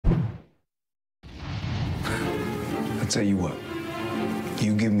tell you what,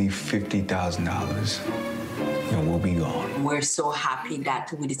 you give me $50,000 and we'll be gone. We're so happy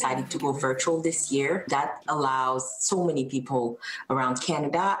that we decided to go virtual this year. That allows so many people around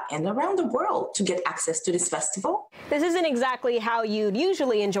Canada and around the world to get access to this festival. This isn't exactly how you'd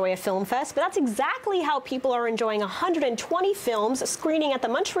usually enjoy a film fest, but that's exactly how people are enjoying 120 films screening at the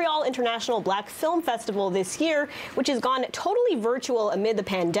Montreal International Black Film Festival this year, which has gone totally virtual amid the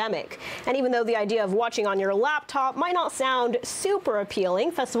pandemic. And even though the idea of watching on your laptop might not sound super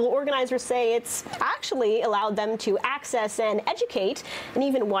appealing, festival organizers say it's actually allowed them to access and educate an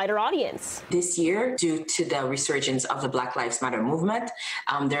even wider audience. This year, due to the resurgence of the Black Lives Matter movement,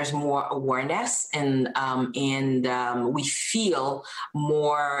 there's more awareness and we feel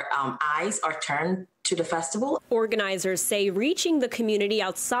more eyes are turned to the festival. Organizers say reaching the community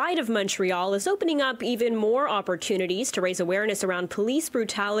outside of Montreal is opening up even more opportunities to raise awareness around police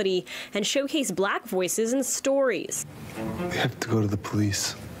brutality and showcase Black voices and stories. We have to go to the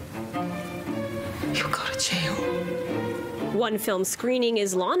police. You'll go to jail. One film screening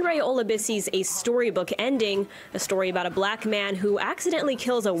is Londre Olabisi's A Storybook Ending, a story about a Black man who accidentally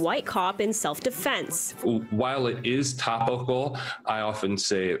kills a white cop in self-defense. While it is topical, I often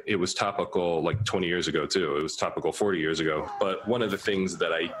say it was topical like 20 years ago too. It was topical 40 years ago. But one of the things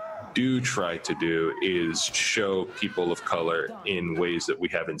that I do try to do is show people of color in ways that we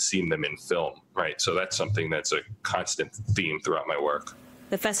haven't seen them in film, right? So that's something that's a constant theme throughout my work.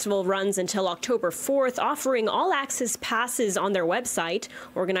 The festival runs until October 4th, offering all-access passes on their website.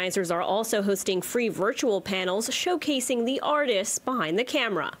 Organizers are also hosting free virtual panels showcasing the artists behind the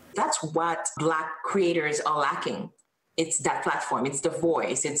camera. That's what Black creators are lacking. It's that platform, it's the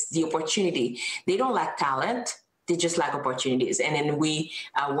voice, it's the opportunity. They don't lack talent, they just lack opportunities. And then we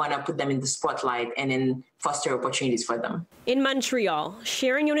want to put them in the spotlight and then foster opportunities for them. In Montreal,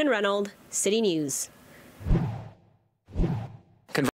 Sharon Yonan-Renold, City News.